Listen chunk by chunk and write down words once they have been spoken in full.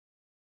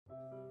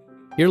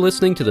You're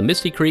listening to the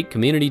Misty Creek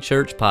Community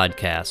Church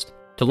podcast.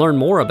 To learn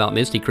more about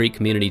Misty Creek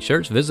Community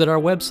Church, visit our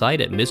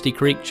website at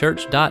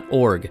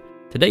mistycreekchurch.org.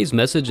 Today's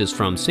message is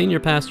from Senior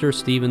Pastor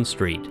Stephen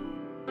Street.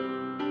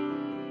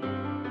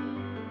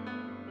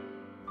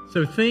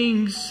 So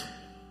things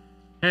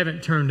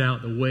haven't turned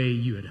out the way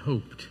you had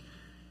hoped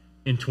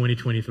in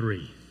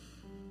 2023.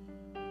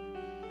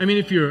 I mean,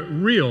 if you're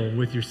real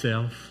with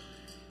yourself,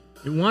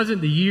 it wasn't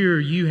the year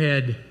you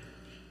had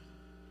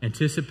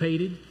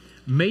anticipated,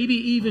 maybe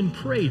even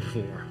prayed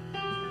for.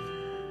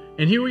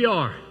 And here we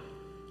are,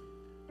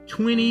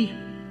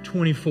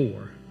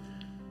 2024.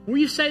 Will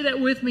you say that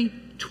with me?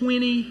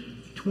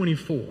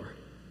 2024.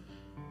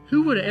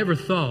 Who would have ever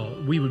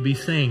thought we would be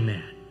saying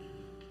that?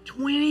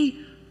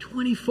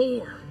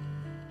 2024.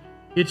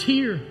 It's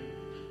here.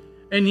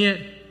 And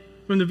yet,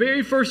 from the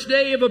very first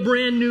day of a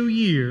brand new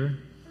year,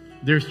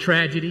 there's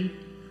tragedy,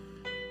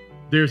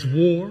 there's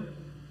war,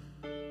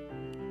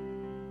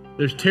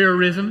 there's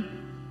terrorism,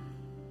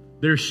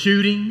 there's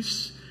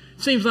shootings.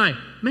 It seems like,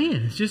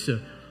 man, it's just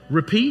a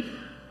repeat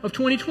of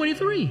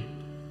 2023.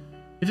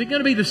 Is it going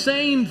to be the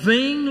same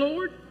thing,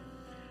 Lord?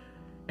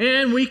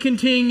 And we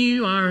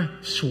continue our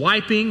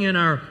swiping and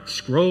our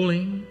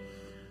scrolling,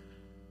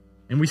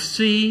 and we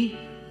see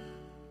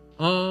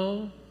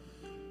all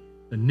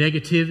the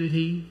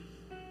negativity,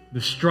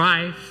 the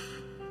strife,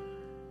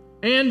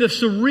 and the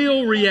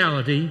surreal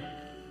reality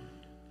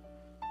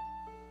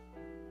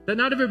that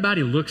not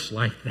everybody looks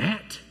like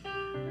that.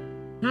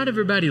 Not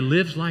everybody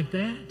lives like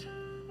that.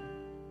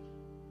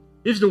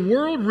 Is the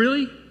world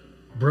really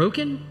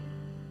broken?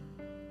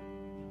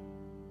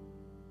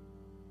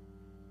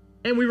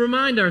 And we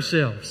remind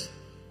ourselves,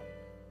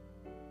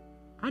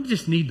 I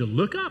just need to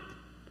look up.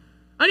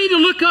 I need to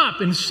look up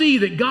and see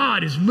that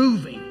God is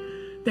moving,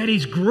 that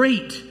He's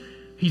great,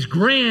 He's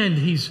grand,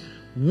 He's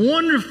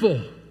wonderful.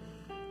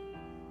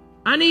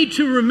 I need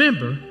to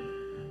remember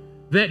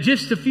that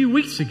just a few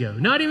weeks ago,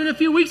 not even a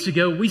few weeks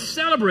ago, we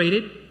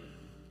celebrated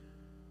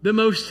the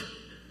most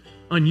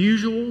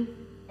unusual,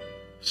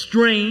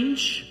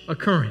 strange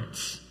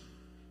occurrence.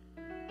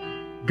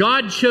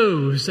 God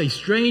chose a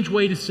strange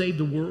way to save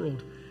the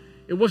world.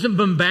 It wasn't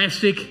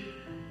bombastic.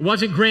 It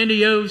wasn't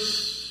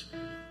grandiose.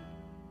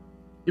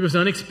 It was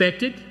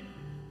unexpected,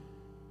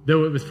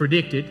 though it was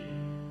predicted.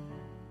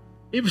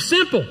 It was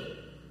simple.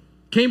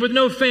 Came with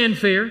no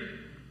fanfare.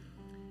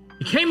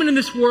 He came into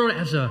this world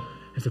as a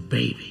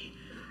baby,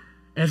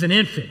 as an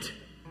infant,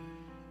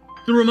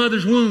 through a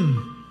mother's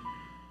womb.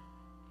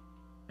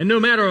 And no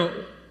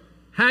matter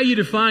how you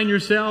define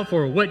yourself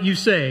or what you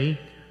say,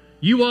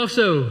 you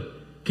also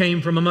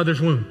came from a mother's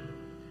womb.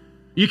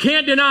 You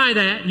can't deny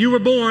that. You were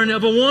born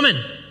of a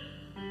woman.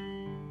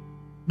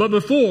 But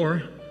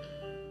before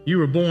you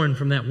were born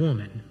from that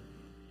woman,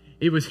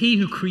 it was He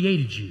who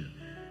created you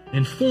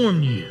and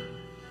formed you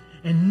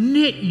and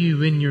knit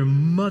you in your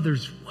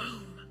mother's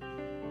womb.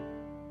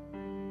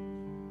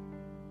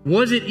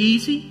 Was it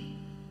easy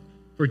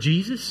for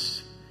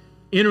Jesus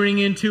entering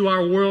into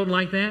our world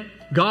like that?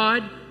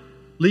 God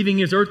leaving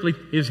His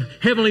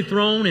heavenly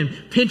throne and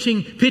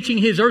pitching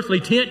His earthly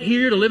tent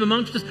here to live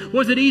amongst us.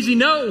 Was it easy?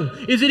 No.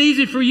 Is it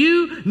easy for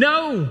you?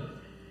 No.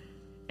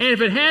 And if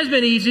it has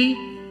been easy,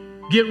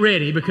 get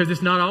ready, because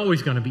it's not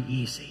always going to be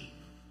easy.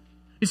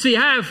 You see,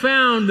 I have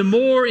found the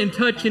more in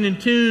touch and in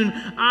tune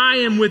I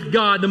am with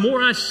God, the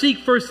more I seek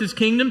first His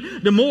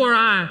kingdom, the more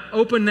I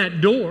open that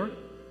door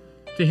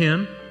to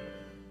Him,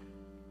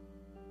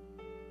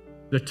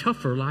 the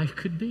tougher life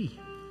could be.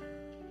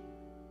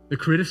 The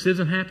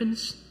criticism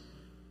happens.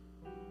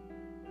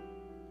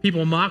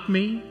 People mock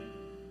me.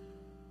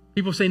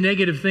 People say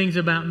negative things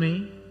about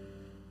me.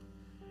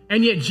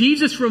 And yet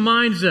Jesus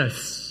reminds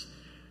us,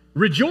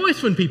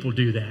 rejoice when people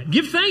do that.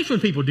 Give thanks when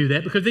people do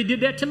that, because they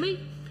did that to me.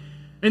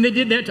 And they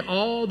did that to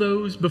all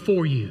those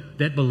before you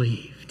that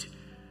believed.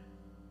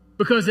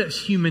 Because that's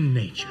human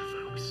nature,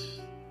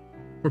 folks.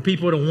 For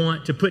people to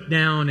want to put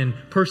down and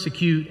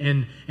persecute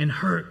and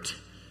hurt.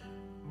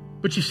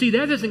 But you see,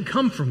 that doesn't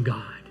come from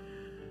God.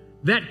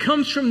 That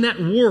comes from that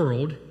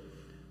world,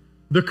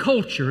 the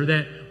culture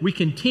that we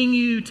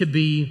continue to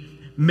be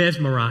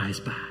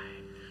mesmerized by,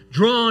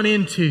 drawn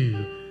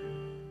into.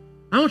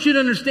 I want you to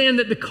understand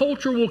that the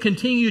culture will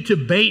continue to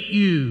bait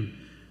you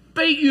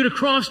to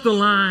cross the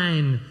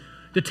line,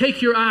 to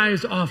take your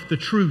eyes off the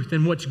truth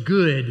and what's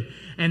good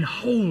and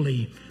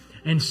holy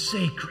and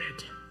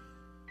sacred.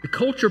 The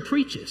culture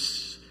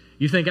preaches.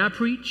 You think I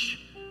preach?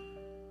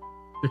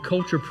 The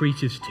culture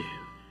preaches too.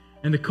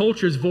 And the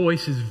culture's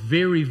voice is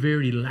very,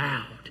 very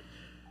loud.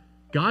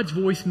 God's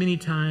voice many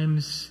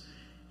times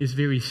is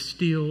very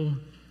still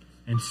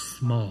and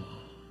small.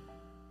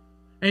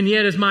 And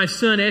yet, as my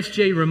son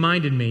S.J.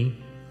 reminded me,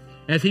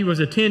 as he was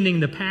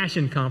attending the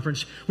Passion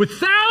Conference with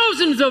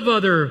thousands of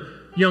other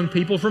young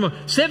people from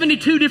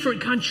 72 different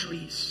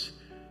countries,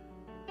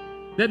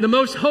 that the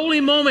most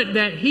holy moment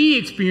that he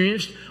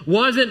experienced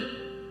wasn't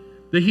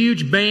the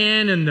huge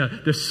band and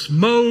the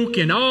smoke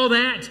and all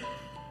that.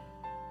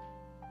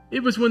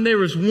 It was when there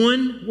was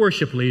one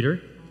worship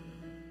leader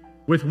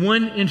with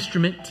one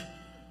instrument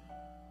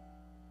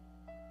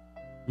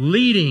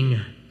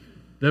leading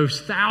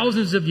those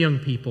thousands of young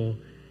people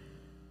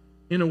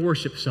in a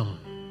worship song.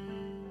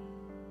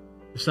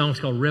 The song's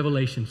called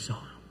Revelation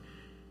Song.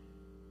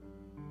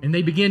 And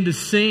they began to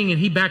sing, and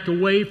he backed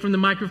away from the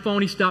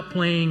microphone. He stopped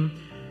playing,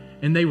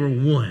 and they were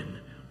one,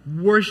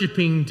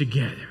 worshiping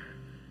together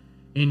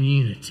in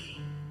unity.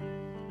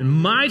 And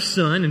my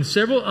son and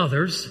several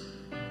others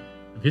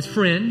of his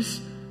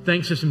friends,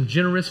 thanks to some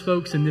generous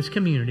folks in this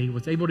community,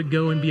 was able to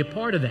go and be a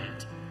part of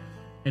that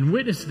and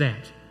witness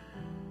that.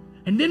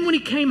 And then when he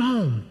came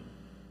home,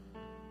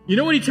 you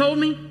know what he told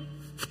me?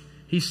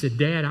 He said,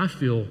 Dad, I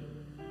feel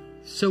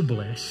so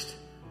blessed.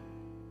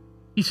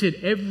 He said,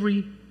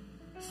 every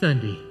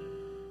Sunday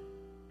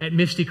at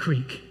Misty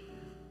Creek,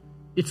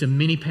 it's a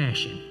mini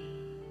passion.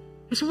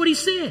 That's what he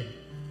said.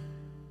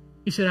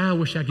 He said, I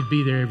wish I could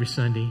be there every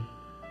Sunday.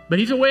 But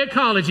he's away at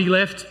college. He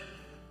left.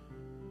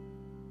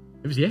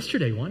 It was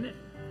yesterday, wasn't it?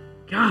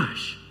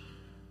 Gosh.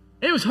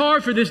 It was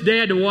hard for this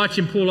dad to watch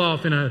him pull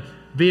off in a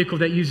vehicle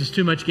that uses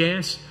too much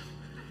gas.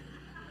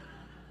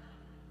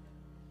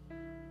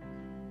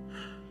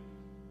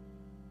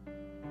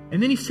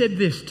 And then he said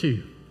this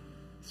too.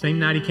 Same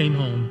night he came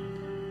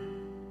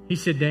home. He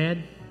said,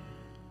 Dad,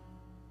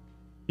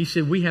 he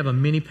said, we have a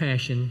mini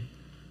passion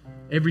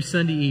every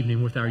Sunday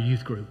evening with our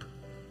youth group.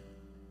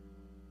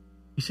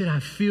 He said, I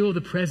feel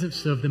the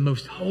presence of the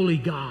most holy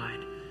God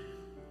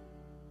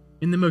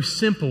in the most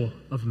simple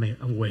of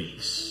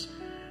ways.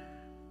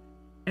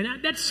 And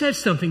that says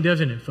something,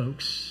 doesn't it,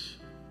 folks?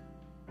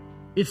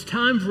 It's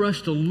time for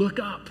us to look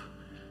up,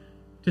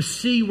 to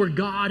see where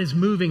God is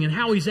moving and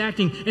how He's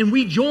acting. And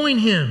we join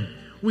Him.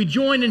 We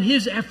join in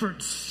His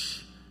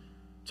efforts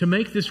to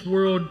make this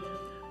world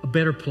a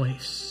better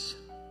place.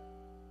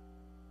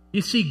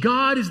 You see,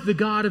 God is the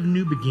God of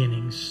new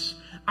beginnings.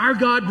 Our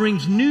God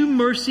brings new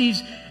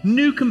mercies,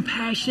 new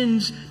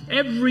compassions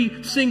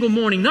every single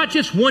morning. Not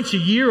just once a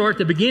year or at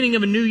the beginning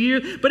of a new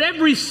year, but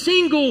every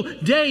single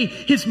day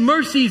His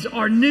mercies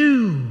are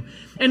new.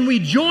 And we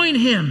join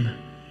Him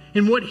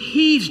in what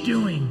He's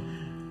doing.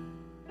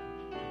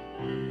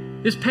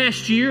 This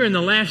past year and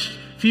the last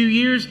few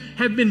years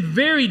have been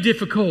very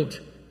difficult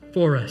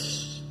for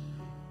us.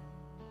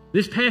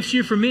 This past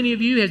year for many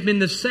of you has been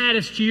the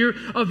saddest year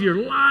of your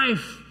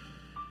life.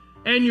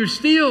 And you're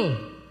still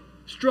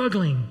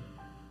struggling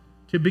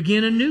to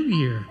begin a new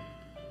year.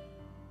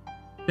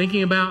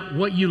 Thinking about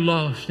what you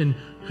lost and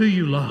who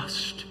you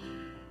lost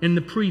in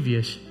the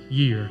previous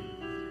year.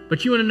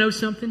 But you want to know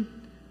something?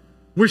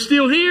 We're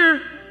still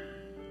here.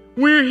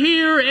 We're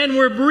here and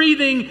we're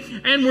breathing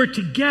and we're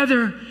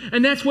together.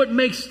 And that's what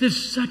makes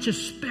this such a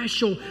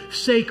special,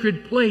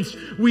 sacred place.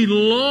 We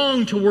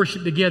long to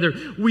worship together.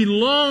 We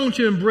long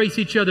to embrace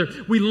each other.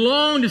 We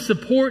long to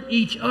support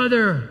each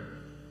other.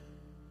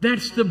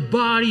 That's the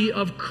body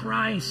of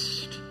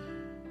Christ.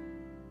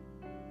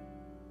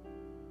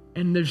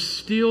 And there's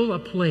still a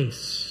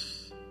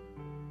place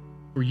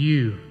for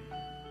you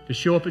to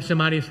show up at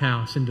somebody's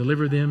house and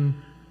deliver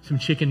them some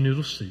chicken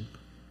noodle soup.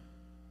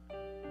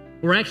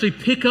 Or actually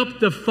pick up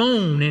the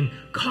phone and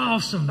call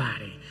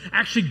somebody.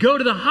 Actually go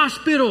to the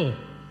hospital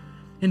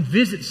and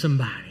visit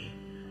somebody.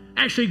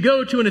 Actually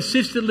go to an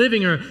assisted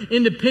living or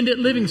independent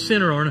living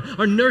center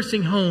or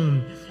nursing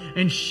home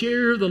and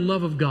share the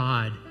love of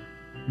God.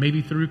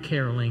 Maybe through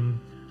caroling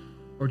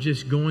or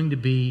just going to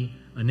be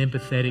an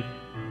empathetic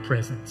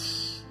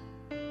presence.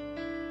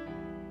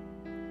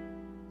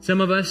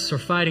 Some of us are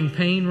fighting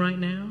pain right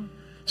now.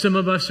 Some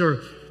of us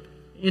are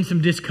in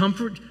some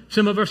discomfort.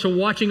 Some of us are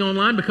watching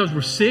online because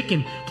we're sick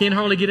and can't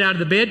hardly get out of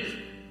the bed.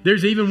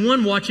 There's even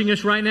one watching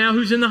us right now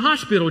who's in the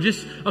hospital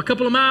just a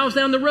couple of miles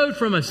down the road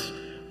from us.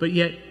 But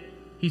yet,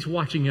 he's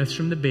watching us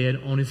from the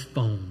bed on his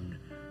phone.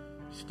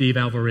 Steve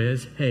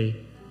Alvarez, hey.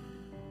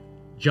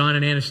 John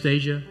and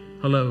Anastasia,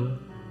 hello.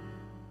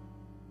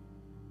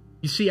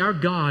 You see, our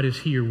God is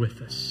here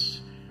with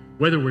us.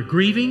 Whether we're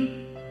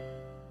grieving,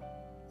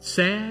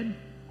 sad,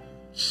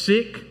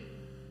 sick,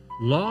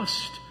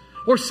 lost,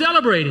 or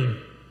celebrating,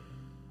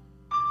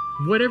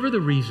 whatever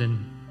the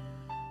reason,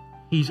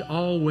 He's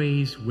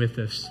always with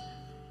us,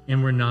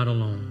 and we're not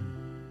alone.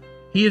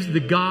 He is the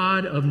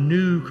God of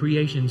new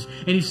creations.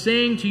 And He's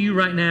saying to you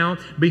right now,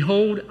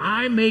 behold,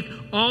 I make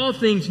all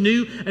things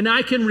new, and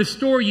I can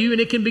restore you,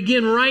 and it can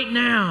begin right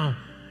now.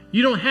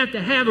 You don't have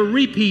to have a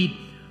repeat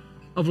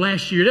of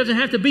last year. It doesn't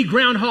have to be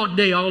Groundhog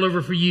Day all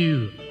over for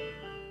you.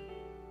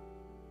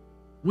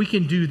 We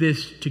can do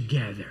this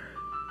together.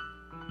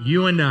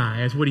 You and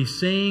I, as what He's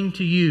saying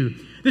to you.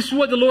 This is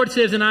what the Lord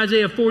says in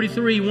Isaiah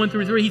 43,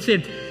 1-3. He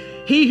said,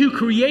 He who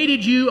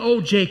created you,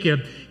 O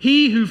Jacob,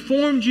 He who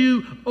formed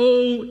you,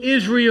 O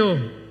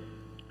Israel,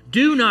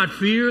 do not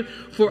fear,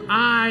 for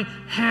I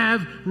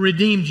have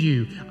redeemed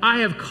you. I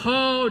have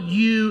called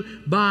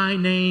you by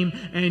name,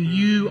 and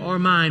you are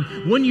mine.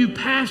 When you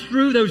pass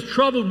through those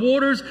troubled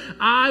waters,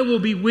 I will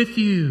be with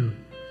you,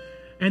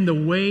 and the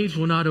waves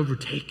will not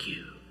overtake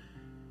you.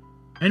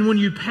 And when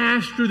you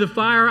pass through the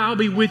fire, I'll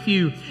be with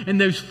you, and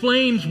those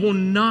flames will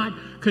not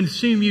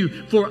consume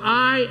you. For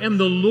I am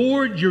the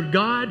Lord your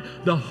God,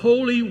 the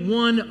Holy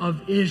One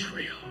of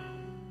Israel.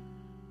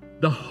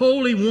 the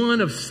Holy One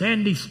of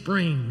Sandy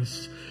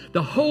Springs,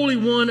 the Holy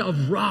One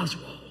of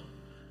Roswell,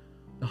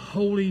 the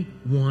Holy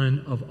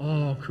One of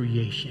all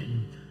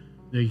creation,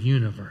 the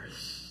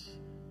universe,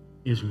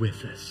 is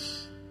with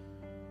us,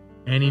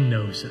 and He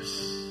knows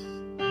us.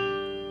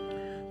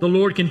 The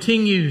Lord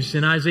continues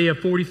in Isaiah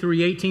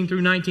 43:18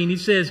 through 19. He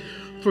says,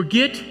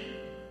 forget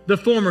the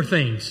former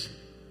things.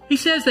 He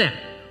says that.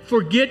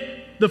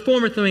 Forget the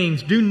former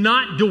things. Do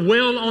not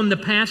dwell on the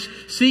past.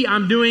 See,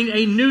 I'm doing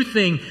a new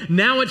thing.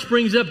 Now it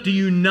springs up. Do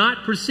you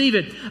not perceive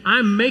it?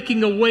 I'm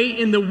making a way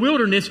in the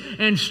wilderness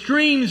and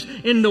streams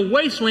in the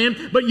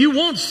wasteland, but you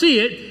won't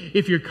see it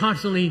if you're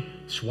constantly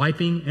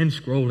swiping and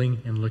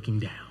scrolling and looking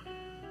down.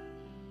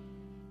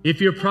 If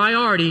your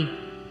priority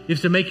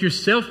is to make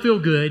yourself feel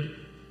good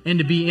and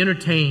to be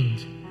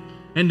entertained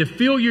and to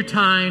fill your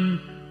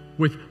time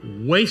with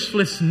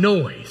wasteless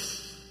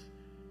noise,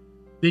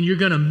 then you're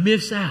going to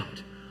miss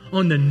out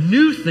on the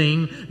new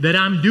thing that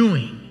I'm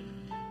doing.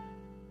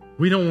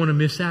 We don't want to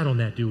miss out on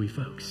that, do we,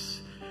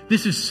 folks?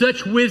 This is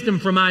such wisdom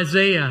from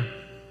Isaiah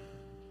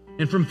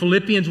and from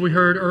Philippians we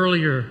heard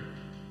earlier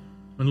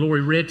when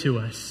Lori read to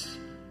us.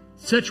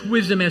 Such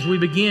wisdom as we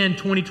begin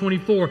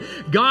 2024.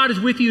 God is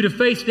with you to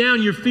face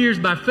down your fears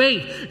by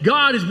faith.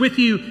 God is with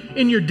you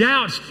in your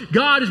doubts.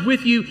 God is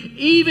with you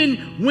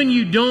even when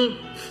you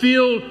don't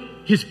feel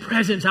His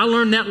presence. I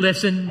learned that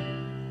lesson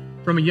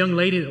from a young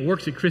lady that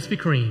works at Krispy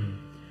Kreme.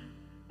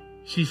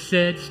 She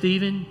said,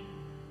 Stephen,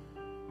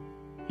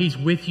 He's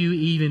with you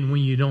even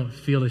when you don't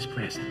feel His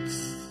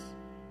presence.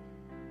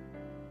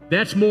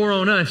 That's more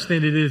on us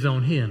than it is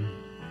on Him.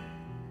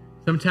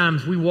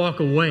 Sometimes we walk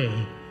away,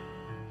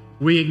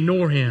 we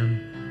ignore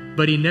Him,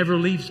 but He never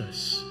leaves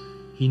us.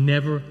 He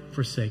never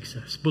forsakes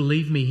us.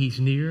 Believe me, He's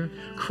near.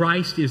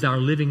 Christ is our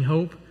living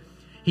hope.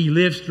 He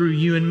lives through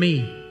you and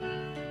me.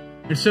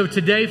 And so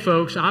today,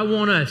 folks, I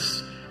want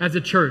us as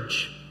a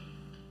church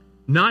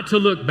not to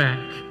look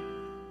back,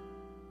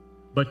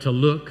 but to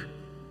look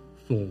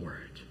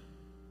forward.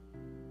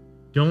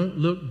 Don't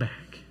look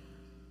back,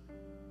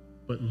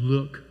 but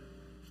look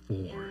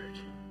forward.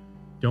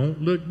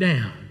 Don't look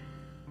down,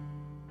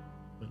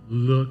 but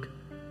look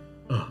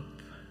up.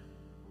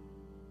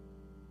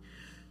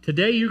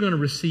 Today you're going to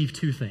receive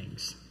two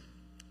things.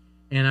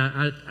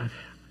 And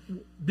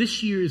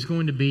this year is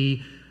going to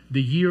be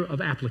the year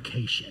of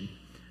application.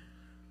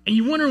 And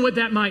you wonder what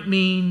that might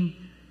mean?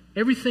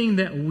 Everything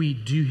that we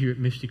do here at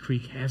Misty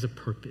Creek has a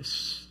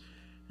purpose.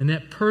 And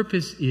that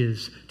purpose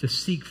is to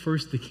seek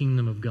first the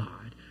kingdom of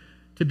God,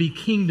 to be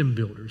kingdom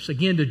builders.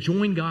 Again, to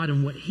join God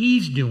in what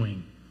He's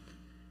doing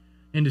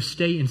and to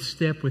stay in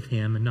step with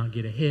Him and not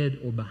get ahead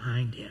or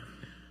behind Him,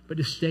 but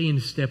to stay in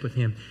step with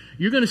Him.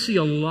 You're going to see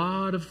a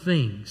lot of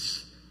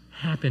things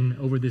happen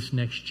over this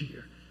next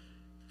year.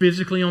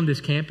 Physically on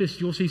this campus,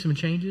 you'll see some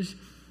changes.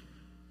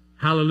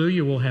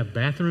 Hallelujah, we'll have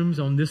bathrooms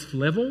on this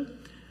level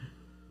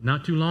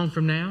not too long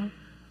from now.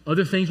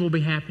 Other things will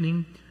be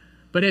happening.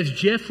 But as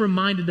Jeff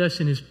reminded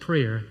us in his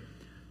prayer,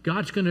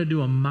 God's going to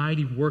do a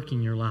mighty work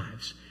in your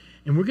lives.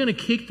 And we're going to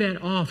kick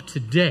that off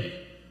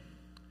today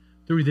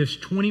through this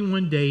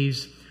 21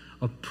 days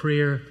of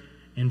prayer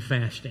and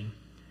fasting.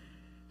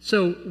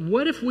 So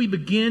what if we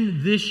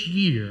begin this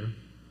year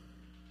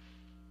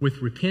with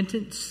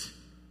repentance,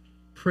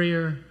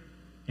 prayer,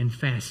 and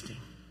fasting?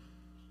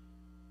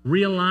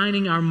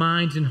 Realigning our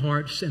minds and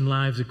hearts and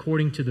lives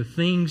according to the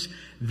things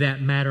that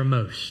matter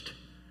most.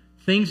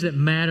 Things that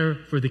matter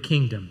for the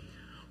kingdom.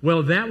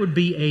 Well, that would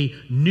be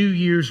a New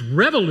Year's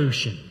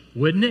revolution,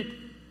 wouldn't it?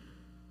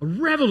 A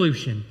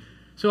revolution.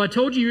 So I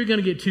told you you're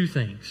going to get two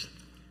things.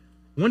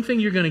 One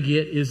thing you're going to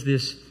get is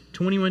this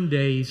 21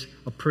 days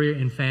of prayer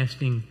and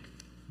fasting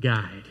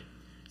guide.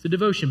 It's a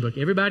devotion book.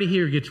 Everybody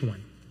here gets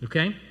one,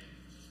 okay?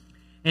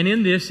 And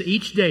in this,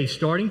 each day,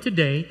 starting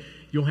today,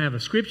 you'll have a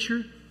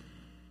scripture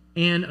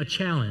and a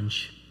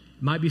challenge.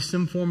 It might be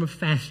some form of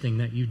fasting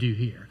that you do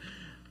here.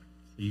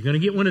 So you're going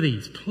to get one of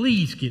these.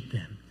 Please get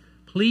them.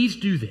 Please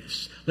do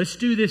this. Let's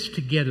do this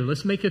together.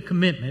 Let's make a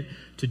commitment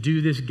to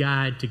do this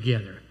guide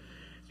together.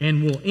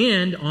 And we'll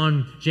end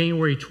on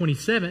January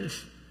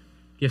 27th.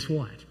 Guess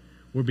what?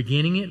 We're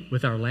beginning it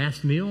with our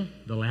last meal,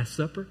 the Last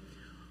Supper.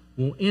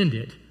 We'll end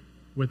it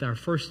with our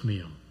first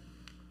meal,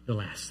 the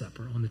Last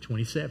Supper, on the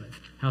 27th.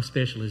 How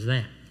special is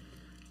that?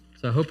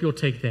 So I hope you'll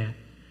take that.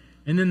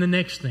 And then the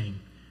next thing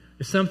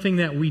is something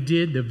that we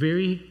did the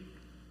very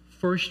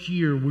first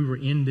year we were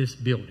in this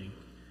building.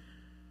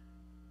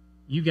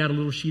 You got a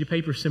little sheet of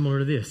paper similar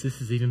to this.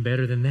 This is even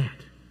better than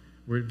that.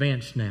 We're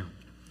advanced now.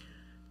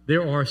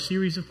 There are a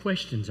series of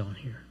questions on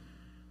here.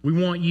 We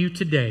want you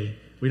today.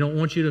 We don't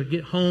want you to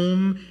get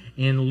home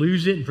and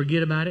lose it and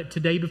forget about it.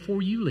 Today,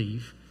 before you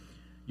leave,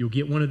 you'll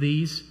get one of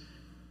these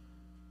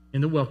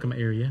in the welcome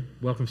area,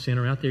 welcome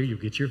center out there. You'll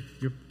get your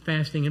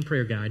fasting and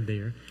prayer guide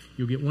there.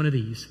 You'll get one of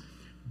these.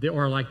 There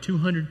are like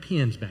 200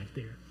 pens back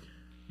there.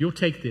 You'll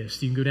take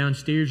this. You can go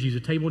downstairs, use a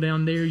table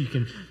down there. You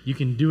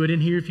can do it in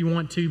here if you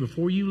want to.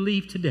 Before you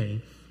leave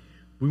today,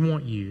 we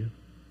want you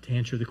to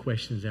answer the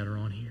questions that are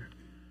on here.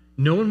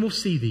 No one will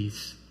see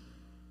these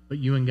but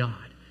you and God.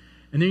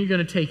 And then you're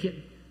going to take it,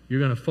 you're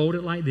going to fold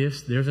it like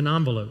this. There's an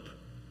envelope.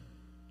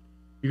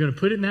 You're going to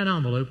put it in that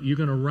envelope. You're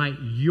going to write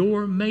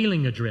your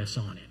mailing address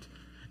on it.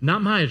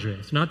 Not my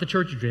address, not the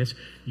church address.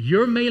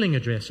 Your mailing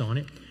address on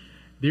it.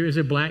 There is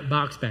a black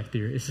box back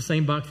there. It's the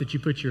same box that you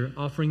put your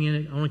offering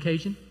in on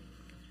occasion.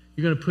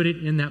 You're going to put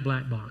it in that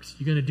black box.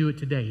 You're going to do it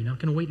today. You're not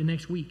going to wait the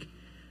next week.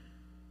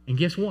 And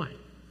guess what?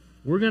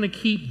 We're going to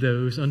keep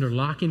those under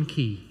lock and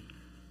key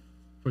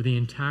for the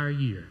entire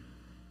year.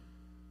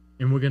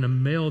 And we're going to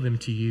mail them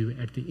to you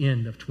at the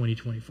end of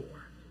 2024.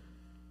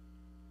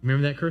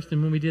 Remember that,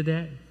 Kirsten, when we did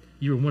that?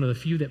 You were one of the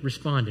few that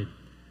responded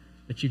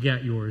that you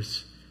got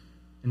yours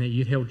and that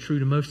you held true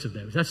to most of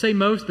those. I say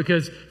most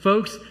because,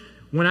 folks,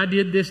 when I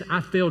did this,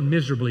 I failed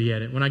miserably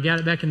at it. When I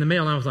got it back in the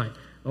mail, I was like,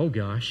 oh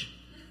gosh,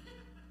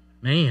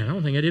 man, I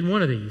don't think I did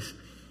one of these.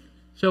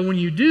 So when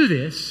you do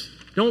this,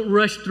 don't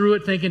rush through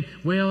it thinking,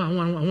 well, I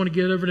want to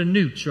get over to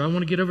Newt's, or I want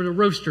to get over to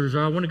Roasters,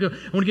 or I want to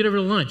get over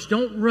to lunch.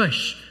 Don't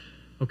rush,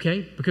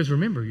 okay? Because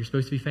remember, you're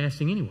supposed to be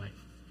fasting anyway.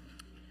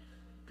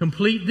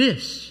 Complete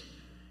this.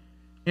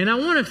 And I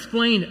want to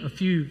explain a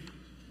few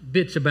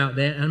bits about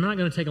that, and I'm not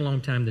going to take a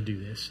long time to do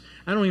this.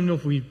 I don't even know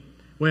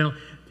if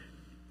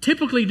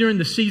typically during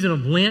the season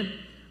of Lent,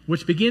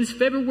 which begins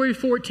February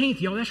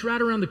 14th, y'all, that's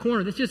right around the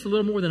corner. That's just a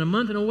little more than a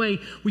month and away.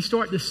 We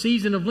start the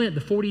season of Lent,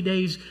 the 40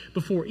 days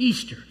before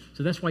Easter.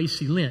 So that's why you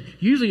see Lent.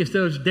 Usually it's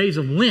those days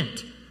of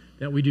Lent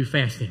that we do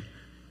fasting.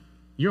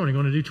 You're only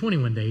going to do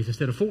 21 days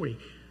instead of 40,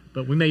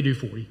 but we may do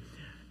 40.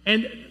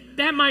 And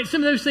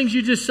some of those things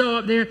you just saw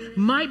up there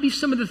might be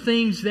some of the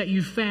things that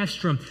you fast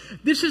from.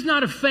 This is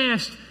not a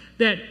fast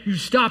that you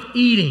stop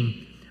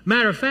eating.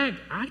 Matter of fact,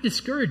 I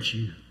discourage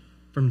you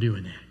from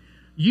doing that.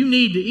 You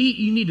need to eat.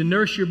 You need to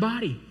nurse your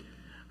body.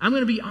 I'm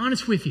going to be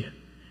honest with you.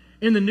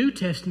 In the New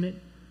Testament,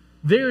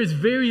 there is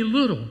very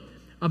little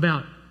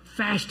about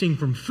fasting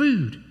from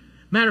food.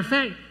 Matter of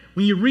fact,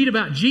 when you read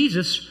about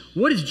Jesus,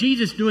 what is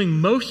Jesus doing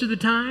most of the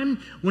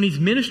time when he's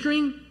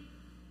ministering?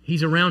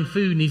 He's around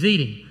food and he's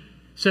eating.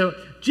 So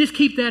just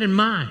keep that in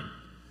mind.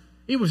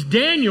 It was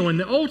Daniel in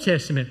the Old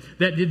Testament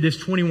that did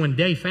this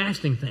 21-day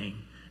fasting thing,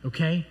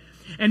 okay?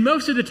 And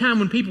most of the time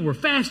when people were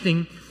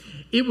fasting,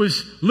 it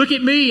was, look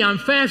at me, I'm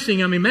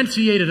fasting, I'm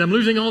emaciated, I'm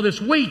losing all this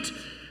weight.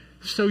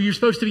 So you're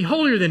supposed to be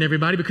holier than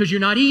everybody because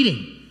you're not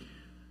eating.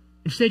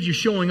 Instead, you're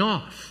showing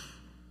off.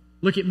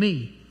 Look at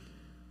me.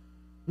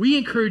 We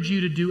encourage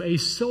you to do a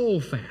soul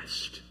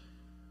fast,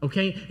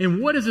 okay?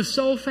 And what is a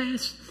soul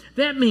fast?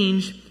 That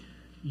means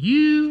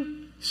you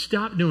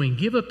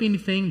give up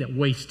anything that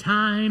wastes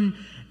time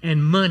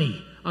and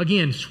money.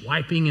 Again,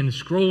 swiping and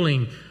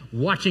scrolling,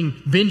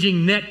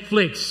 binging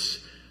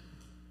Netflix,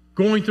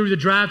 going through the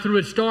drive-thru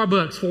at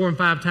Starbucks 4 and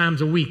 5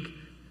 times a week.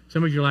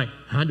 Some of you are like,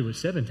 I do it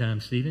 7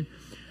 times, Stephen.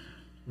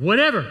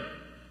 Whatever.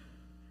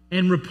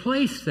 And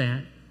replace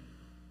that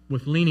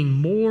with leaning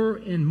more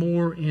and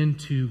more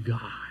into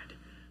God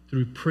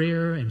through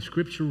prayer and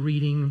scripture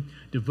reading,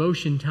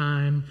 devotion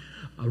time.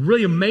 A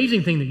really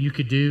amazing thing that you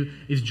could do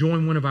is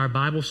join one of our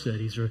Bible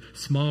studies or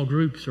small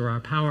groups or our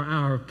Power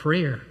Hour of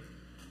prayer.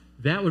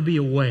 That would be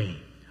a way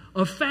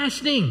of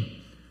fasting,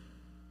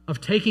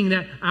 of taking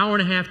that hour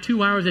and a half,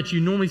 2 hours that you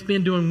normally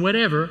spend doing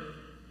whatever,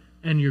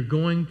 and you're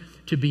going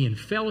to be in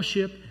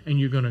fellowship and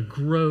you're going to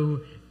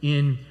grow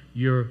in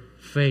your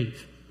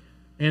faith.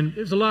 And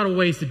there's a lot of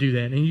ways to do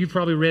that, and you've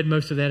probably read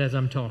most of that as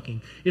I'm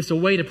talking. It's a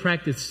way to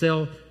practice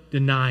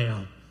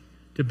self-denial,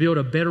 to build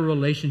a better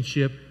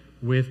relationship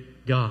with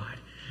God,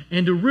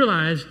 and to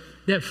realize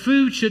that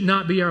food should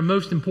not be our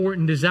most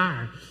important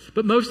desire.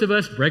 But most of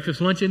us,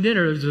 breakfast, lunch, and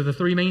dinner, those are the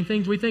 3 main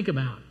things we think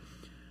about.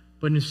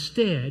 But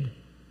instead,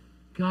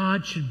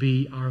 God should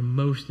be our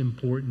most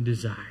important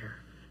desire,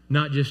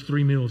 not just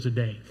 3 meals a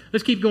day.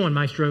 Let's keep going,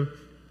 Maestro.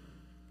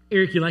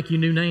 Eric, you like your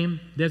new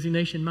name,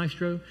 designation,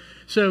 Maestro?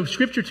 So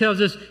Scripture tells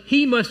us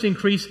He must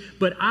increase,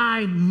 but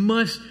I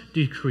must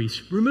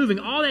decrease. Removing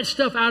all that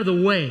stuff out of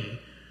the way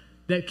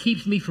that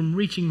keeps me from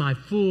reaching my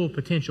full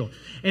potential.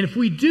 And if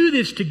we do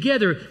this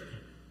together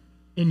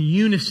in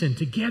unison,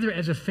 together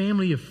as a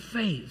family of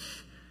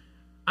faith,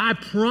 I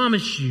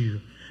promise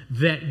you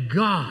that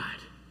God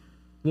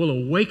will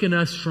awaken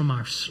us from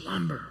our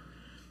slumber.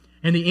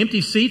 And the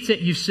empty seats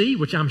that you see,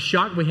 which I'm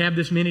shocked we have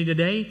this many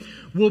today,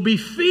 will be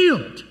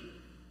filled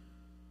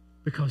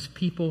because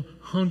people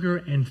hunger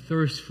and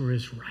thirst for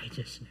His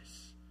righteousness.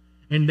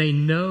 And they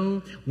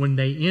know when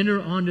they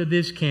enter onto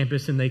this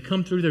campus and they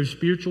come through those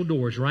spiritual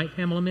doors, right,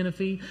 Pamela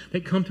Menifee? They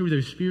come through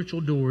those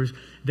spiritual doors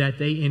that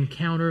they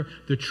encounter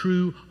the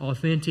true,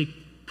 authentic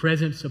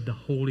presence of the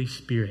Holy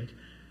Spirit.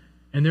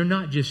 And they're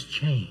not just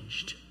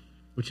changed,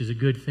 which is a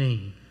good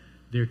thing.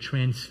 They're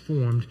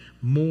transformed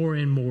more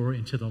and more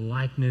into the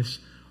likeness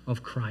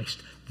of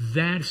Christ.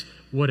 That's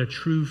what a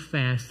true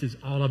fast is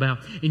all about.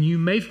 And you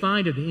may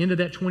find at the end of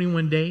that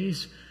 21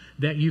 days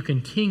that you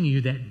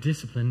continue that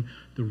discipline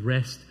the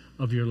rest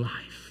of your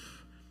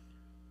life.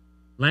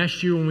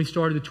 Last year when we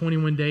started the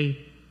 21-day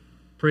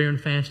prayer and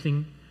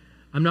fasting,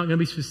 I'm not going to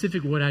be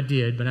specific what I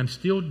did, but I'm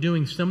still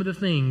doing some of the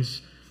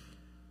things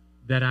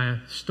that I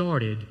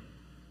started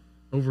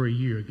over a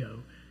year ago.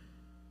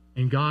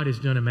 And God has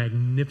done a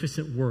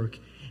magnificent work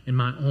in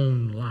my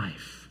own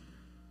life.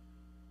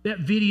 That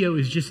video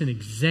is just an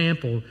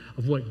example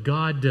of what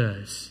God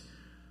does.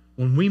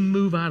 When we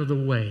move out of the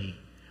way,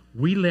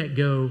 we let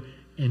go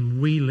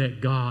and we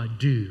let God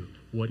do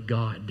what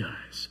God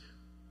does.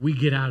 We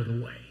get out of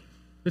the way.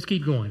 Let's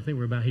keep going. I think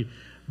we're about here.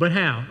 But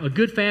how? A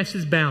good fast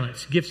is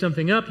balance. Give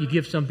something up, you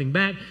give something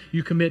back.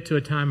 You commit to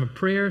a time of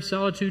prayer,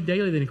 solitude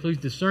daily that includes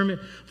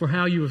discernment for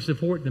how you will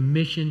support the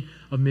mission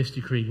of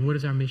Misty Creek. And what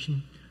is our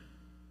mission?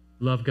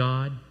 Love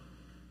God,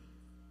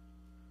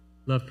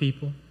 love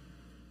people,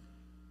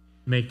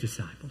 make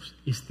disciples.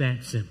 It's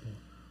that simple.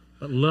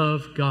 But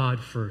love God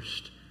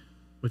first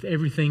with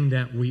everything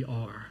that we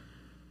are.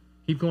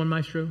 Keep going,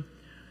 Maestro.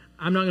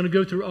 I'm not going to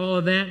go through all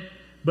of that,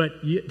 but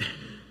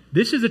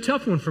this is a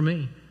tough one for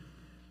me.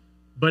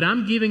 But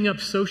I'm giving up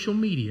social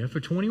media for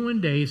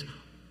 21 days,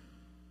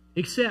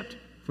 except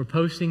for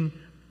posting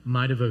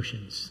my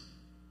devotions.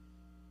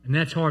 And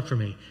that's hard for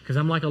me, because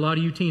I'm like a lot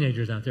of you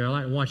teenagers out there. I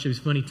like to watch those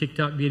funny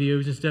TikTok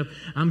videos and stuff.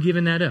 I'm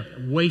giving that up.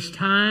 Waste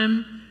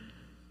time.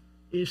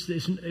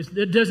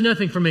 It does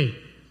nothing for me.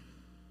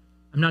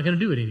 I'm not going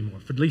to do it anymore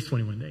for at least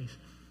 21 days.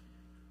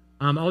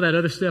 All that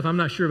other stuff, I'm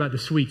not sure about the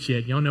sweets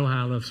yet. Y'all know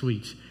how I love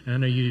sweets, and I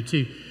know you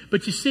do too.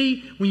 But you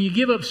see, when you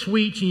give up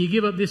sweets and you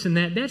give up this and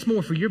that, that's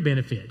more for your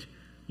benefit.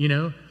 You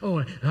know,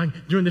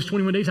 during this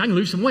 21 days, I can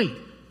lose some weight.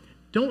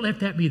 Don't let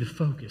that be the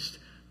focus.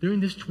 During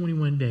this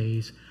 21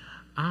 days,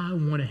 I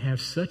want to have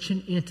such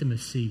an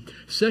intimacy,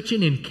 such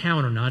an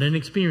encounter, not an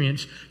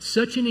experience,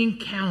 such an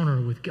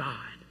encounter with God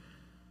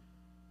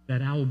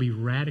that I will be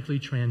radically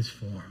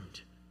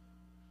transformed,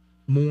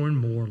 more and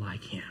more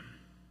like Him,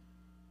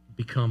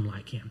 become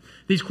like Him.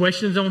 These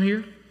questions on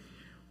here,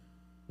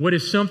 what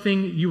is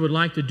something you would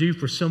like to do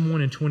for someone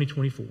in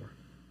 2024?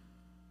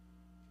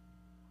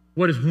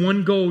 What is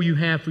one goal you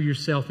have for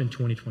yourself in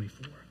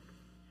 2024?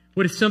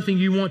 What is something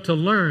you want to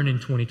learn in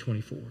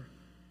 2024?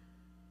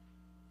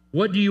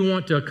 What do you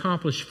want to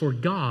accomplish for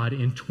God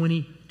in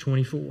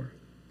 2024?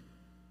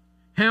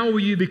 How will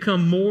you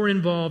become more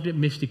involved at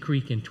Misty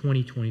Creek in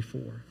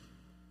 2024?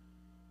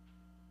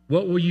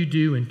 What will you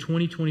do in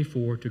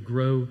 2024 to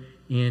grow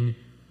in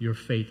your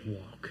faith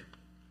walk?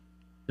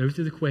 Those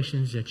are the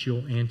questions that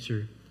you'll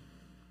answer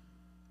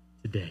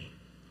today.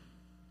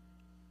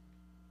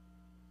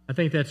 I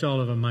think that's all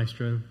of them,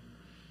 Maestro.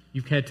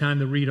 You've had time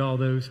to read all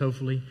those,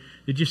 hopefully.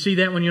 Did you see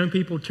that when young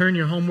people turn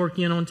your homework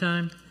in on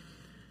time?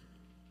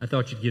 I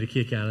thought you'd get a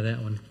kick out of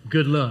that one.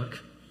 Good luck.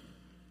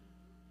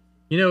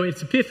 You know,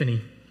 it's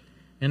Epiphany,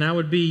 and I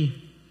would be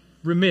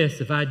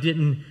remiss if I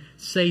didn't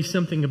say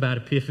something about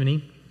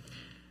Epiphany.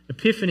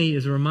 Epiphany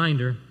is a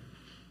reminder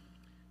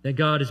that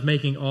God is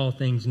making all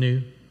things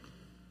new.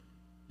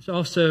 It's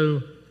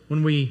also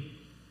when we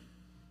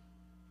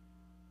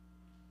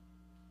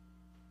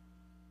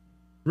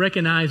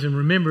recognize and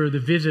remember the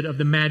visit of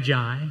the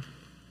Magi,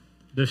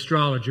 the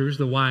astrologers,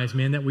 the wise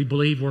men that we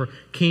believe were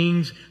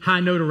kings, high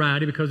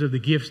notoriety because of the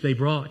gifts they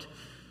brought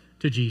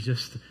to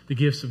Jesus, the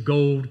gifts of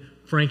gold,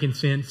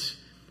 frankincense,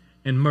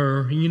 and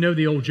myrrh. And you know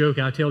the old joke,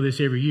 I tell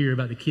this every year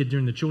about the kid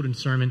during the children's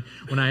sermon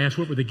when I asked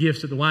what were the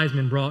gifts that the wise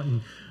men brought,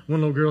 and one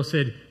little girl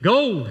said,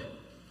 gold.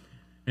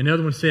 And the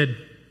other one said,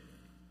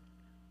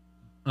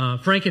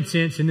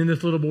 frankincense. And then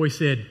this little boy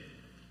said,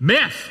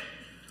 meth.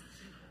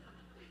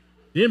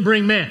 They didn't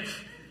bring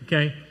meth.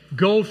 Okay?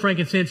 Gold,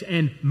 frankincense,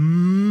 and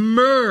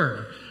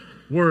myrrh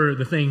were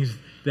the things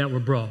that were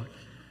brought.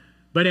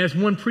 But as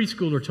one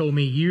preschooler told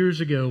me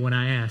years ago when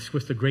I asked,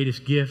 what's the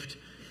greatest gift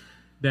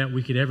that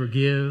we could ever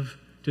give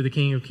to the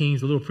King of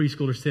Kings? The little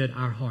preschooler said,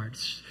 our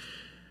hearts.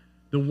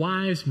 The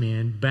wise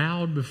men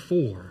bowed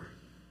before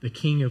the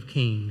King of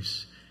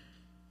Kings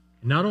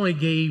and not only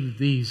gave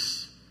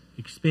these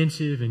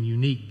expensive and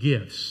unique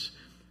gifts,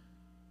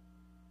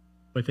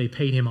 but they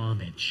paid Him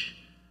homage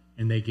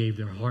and they gave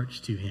their hearts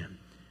to Him.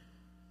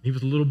 He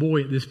was a little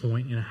boy at this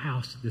point, in a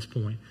house at this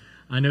point.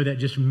 I know that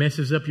just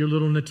messes up your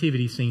little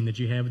nativity scene that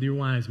you have with your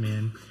wise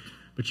men.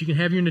 But you can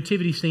have your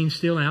nativity scene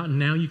still out, and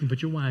now you can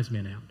put your wise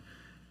men out.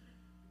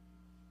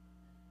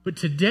 But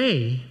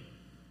today,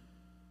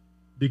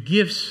 the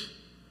gifts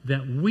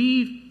that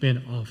we've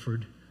been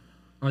offered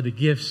are the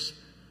gifts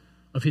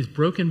of His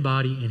broken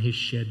body and His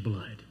shed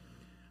blood.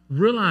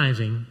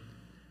 Realizing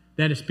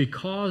that it's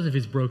because of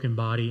His broken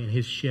body and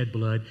His shed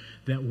blood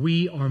that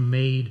we are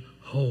made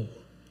whole.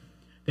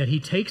 That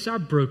He takes our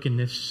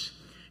brokenness,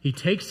 He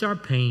takes our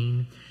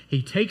pain,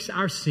 He takes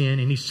our sin,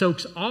 and He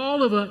soaks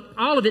all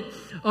of it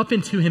up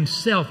into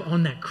Himself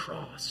on that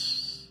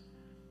cross.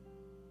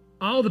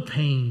 All the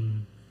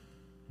pain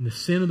and the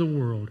sin of the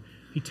world,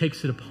 He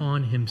takes it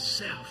upon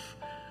Himself.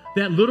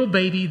 That little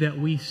baby that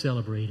we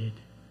celebrated,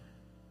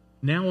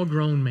 now a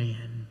grown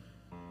man,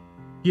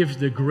 gives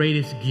the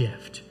greatest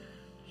gift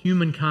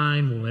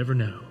humankind will ever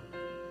know.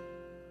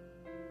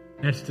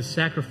 That's to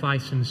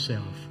sacrifice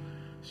Himself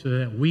so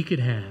that we could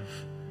have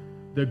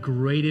the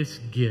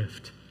greatest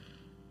gift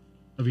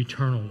of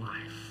eternal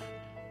life.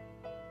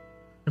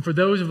 And for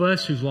those of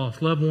us who've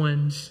lost loved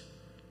ones,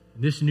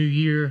 this new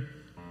year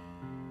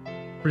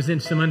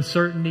presents some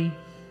uncertainty,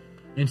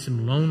 and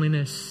some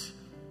loneliness.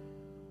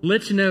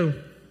 Let you know,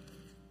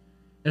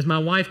 as my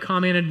wife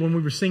commented when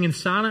we were singing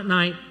Silent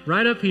Night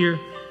right up here,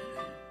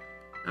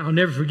 I'll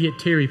never forget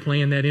Terry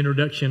playing that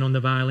introduction on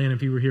the violin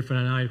if you were here for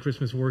the night of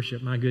Christmas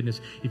worship. My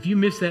goodness. If you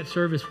missed that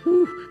service,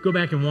 go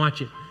back and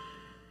watch it.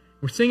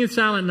 We're singing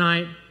Silent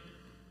Night,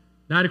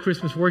 night of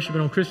Christmas worship,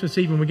 and on Christmas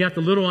Eve, and we got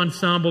the little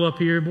ensemble up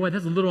here. Boy,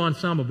 that's a little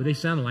ensemble, but they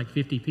sounded like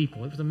 50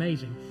 people. It was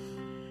amazing.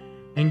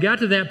 And got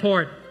to that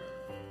part,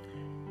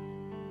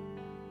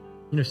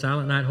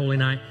 Silent Night, Holy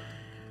Night,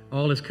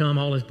 all is come,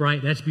 all is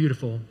bright. That's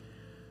beautiful.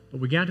 But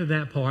we got to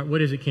that part.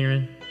 What is it,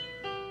 Karen?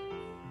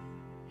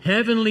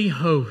 Heavenly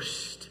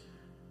host.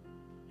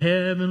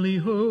 Heavenly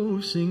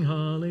host, sing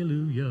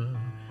hallelujah.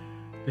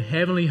 The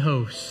heavenly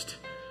host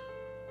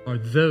are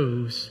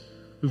those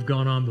who've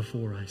gone on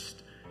before us.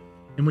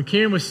 And when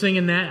Karen was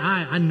singing that,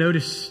 I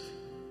noticed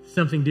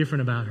something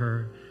different about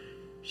her.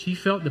 She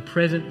felt the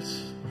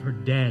presence of her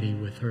daddy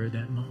with her at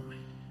that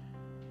moment.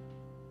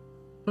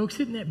 Folks,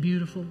 isn't that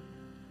beautiful?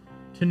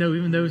 To know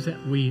even those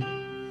that we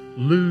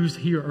lose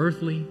here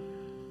earthly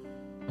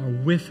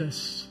are with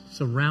us,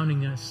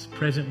 surrounding us,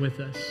 present with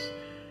us.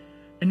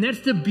 And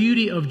that's the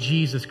beauty of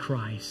Jesus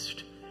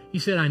Christ. He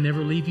said, I never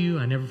leave you,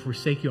 I never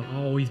forsake you,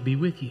 I'll always be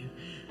with you.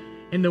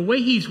 And the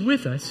way He's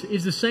with us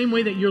is the same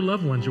way that your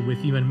loved ones are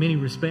with you in many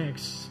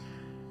respects.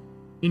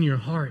 In your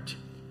heart,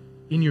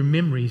 in your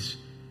memories,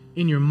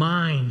 in your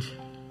mind.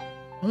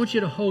 I want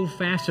you to hold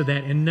fast to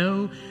that and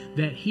know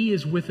that He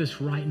is with us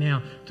right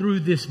now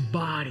through this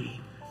body.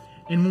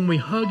 And when we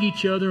hug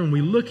each other and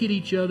we look at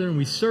each other and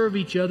we serve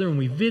each other and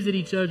we visit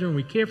each other and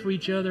we care for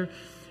each other,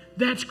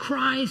 that's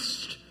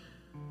Christ.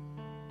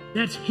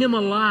 That's Him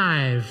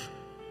alive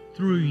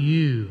through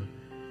you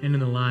and in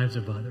the lives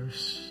of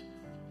others.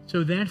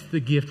 So that's the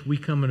gift we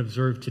come and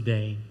observe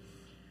today.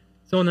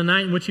 So on the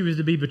night in which He was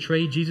to be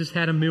betrayed, Jesus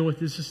had a meal with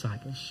His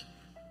disciples.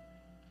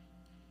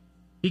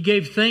 He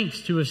gave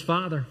thanks to His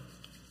Father.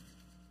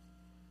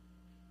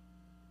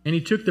 And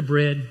He took the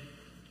bread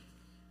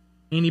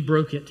and He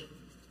broke it.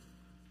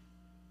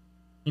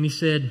 And He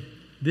said,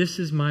 this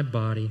is my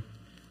body,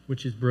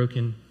 which is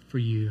broken for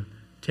you.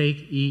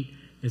 Take, eat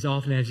as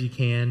often as you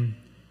can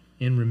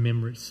in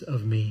remembrance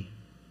of me.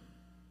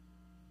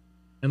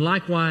 And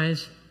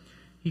likewise,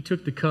 He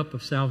took the cup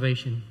of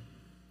salvation,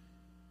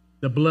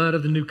 the blood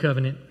of the new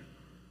covenant.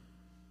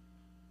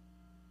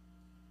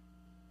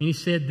 And He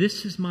said,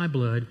 this is my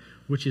blood,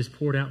 which is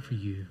poured out for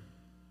you,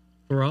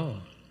 for all,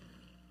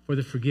 for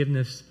the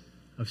forgiveness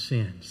of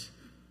sins.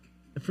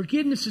 The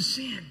forgiveness of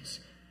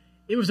sins.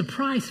 It was a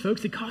price,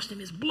 folks. It cost Him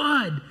His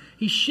blood.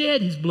 He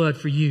shed His blood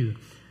for you.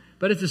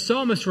 But as the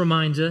psalmist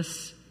reminds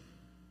us,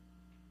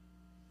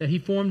 that He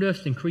formed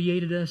us and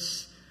created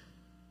us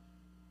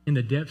in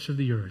the depths of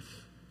the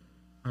earth.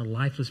 Our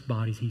lifeless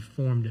bodies, He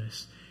formed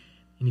us.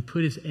 And He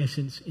put His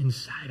essence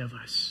inside of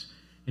us.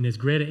 And as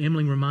Greta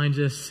Emling reminds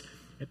us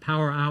at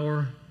Power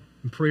Hour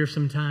in prayer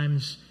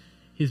sometimes,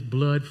 His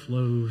blood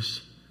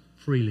flows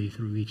freely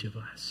through each of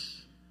us.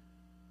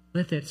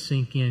 Let that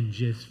sink in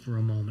just for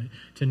a moment,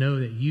 to know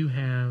that you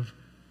have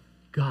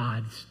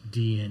God's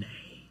DNA.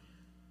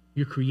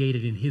 You're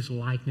created in His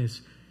likeness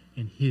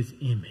and His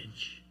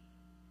image.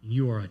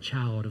 You are a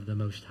child of the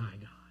Most High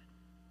God.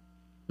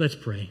 Let's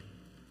pray.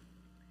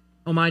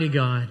 Almighty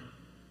God,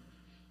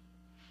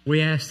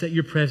 we ask that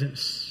Your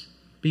presence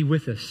be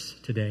with us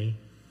today.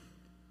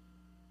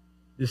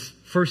 This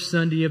first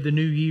Sunday of the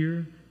new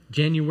year,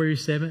 January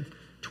 7th,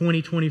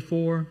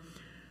 2024.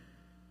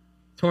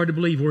 It's hard to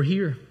believe we're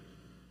here.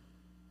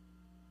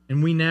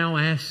 And we now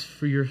ask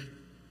for Your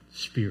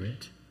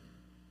Spirit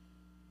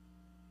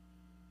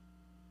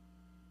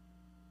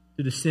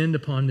to descend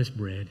upon this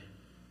bread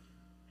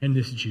and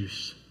this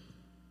juice.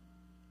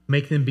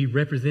 Make them be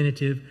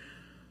representative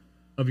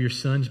of Your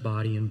Son's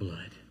body and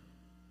blood.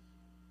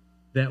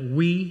 That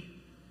we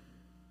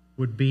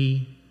would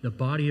be the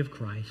body of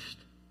Christ,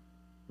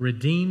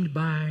 redeemed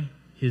by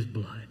His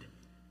blood,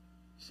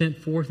 sent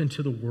forth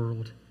into the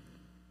world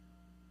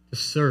to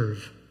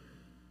serve,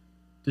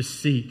 to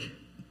seek,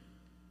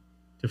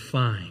 to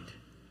find,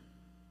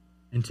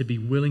 and to be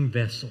willing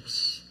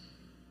vessels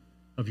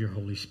of Your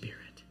Holy Spirit.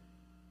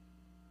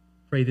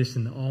 Pray this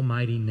in the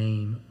almighty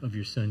name of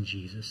Your Son,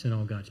 Jesus, and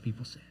all God's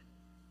people said.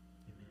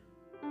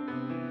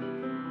 Amen.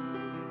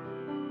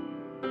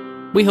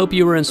 We hope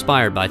you were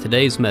inspired by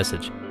today's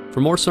message. For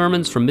more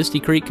sermons from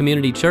Misty Creek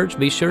Community Church,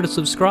 be sure to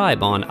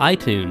subscribe on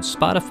iTunes,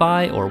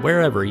 Spotify, or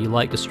wherever you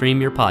like to stream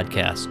your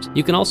podcasts.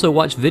 You can also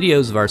watch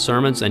videos of our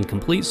sermons and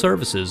complete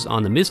services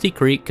on the Misty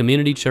Creek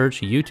Community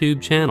Church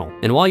YouTube channel.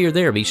 And while you're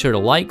there, be sure to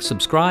like,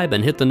 subscribe,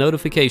 and hit the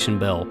notification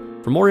bell.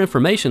 For more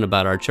information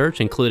about our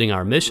church, including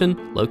our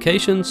mission,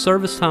 location,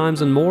 service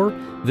times, and more,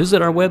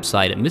 visit our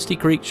website at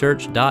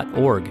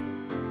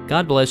mistycreekchurch.org.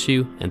 God bless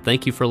you, and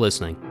thank you for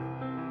listening.